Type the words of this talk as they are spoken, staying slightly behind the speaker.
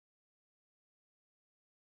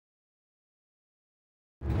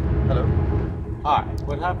Hello. Hi.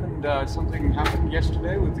 What happened? Something happened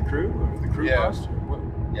yesterday with the crew? Or the crew bust?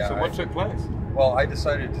 What took place? Well, I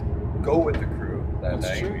decided to go with the crew that night.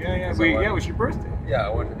 That's true. Yeah. It was your birthday. Yeah,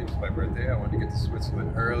 it was my birthday. I wanted to get to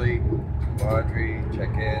Switzerland early, do laundry,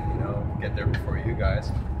 check in, get there before you guys,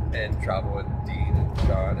 and travel with Dean and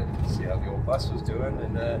John and see how the old bus was doing.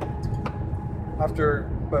 And after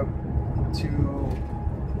about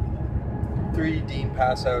 2-3 Dean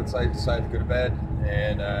pass outs, I decided to go to bed.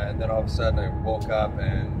 And then all of a sudden I woke up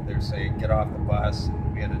and they're saying, get off the bus.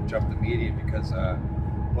 And we had to jump the median because,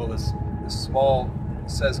 this small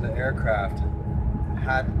Cessna aircraft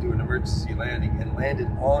had to do an emergency landing and landed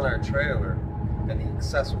on our trailer, and the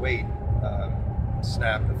excess weight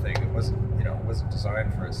snapped the thing. It wasn't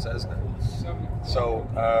designed for a Cessna. So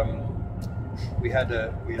we had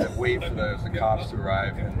to wait for the cops to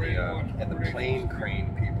arrive and the plane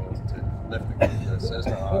crane people to lift the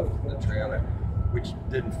Cessna off the trailer, which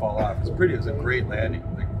didn't fall off. It was a great landing,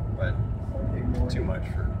 but too much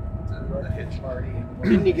for the hitch.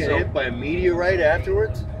 Didn't you get hit by a meteorite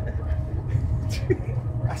afterwards?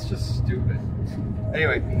 That's just stupid.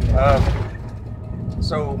 Anyway,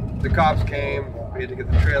 so the cops came, we had to get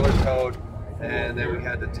the trailer towed, and then we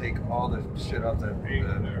had to take all the shit off the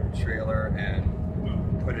trailer and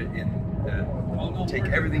put it in, take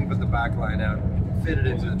everything but the back line out, fit it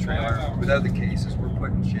into the trailer without the cases. We're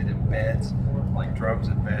putting shit in beds, like drums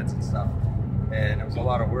and beds and stuff. And it was a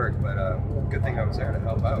lot of work, but good thing I was there to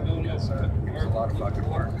help out. It was a lot of fucking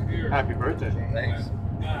work. Happy birthday. Thanks.